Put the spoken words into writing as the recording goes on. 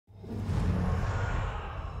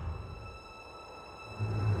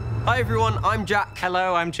Hi everyone, I'm Jack.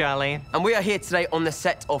 Hello, I'm Charlie. And we are here today on the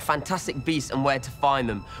set of Fantastic Beasts and Where to Find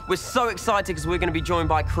Them. We're so excited because we're going to be joined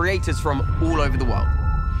by creators from all over the world.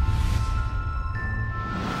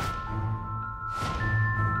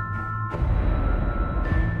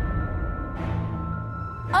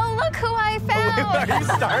 Oh, look who I found!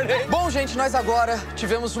 Bom, gente, nós agora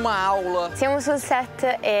tivemos uma aula. Siamo sul set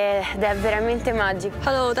ed è veramente magico.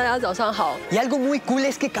 Hello， 大家早上好。 Y algo muy cool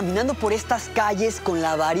es que caminando por estas calles con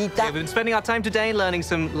la varita. We've been spending our time today learning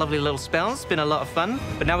some lovely little spells. It's been a lot of fun.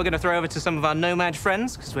 But now we're going to throw over to some of our nomad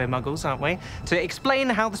friends, because we're muggles, aren't we, to explain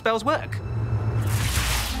how the spells work.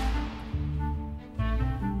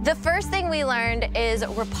 The first thing we learned is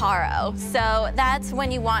reparo. So that's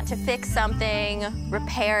when you want to fix something,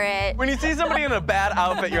 repair it. When you see somebody in a bad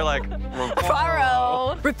outfit, you're like,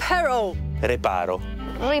 Reparo. Reparo. reparo.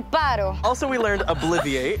 Reparo. Also, we learned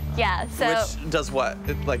obliviate, Yeah, so... which does what?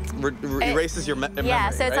 It like erases your memory, yeah,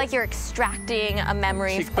 so it's right? like you're extracting a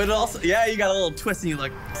memory. But it also, yeah, you got a little twist and you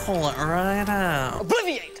like pull it right out.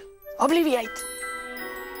 Obliviate! Obliviate.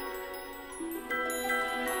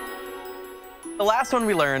 The last one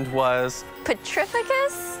we learned was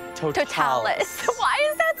Petrificus Totalis. Why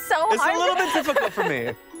is that so hard? It's a little bit difficult for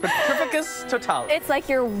me. Petrificus totalis. It's like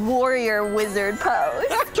your warrior wizard pose.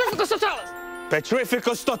 Petrificus totalis!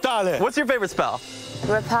 Petrificus totalis. What's your favorite spell?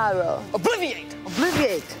 Reparo. Obliviate!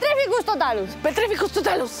 Obliviate. Petrificus totalus. Petrificus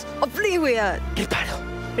totalus. Obliviate.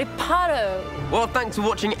 Reparo. Well, thanks for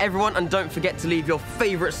watching everyone, and don't forget to leave your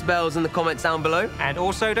favourite spells in the comments down below. And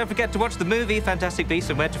also, don't forget to watch the movie Fantastic Beasts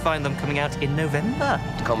and Where to Find Them coming out in November.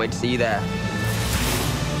 Can't wait to see you there.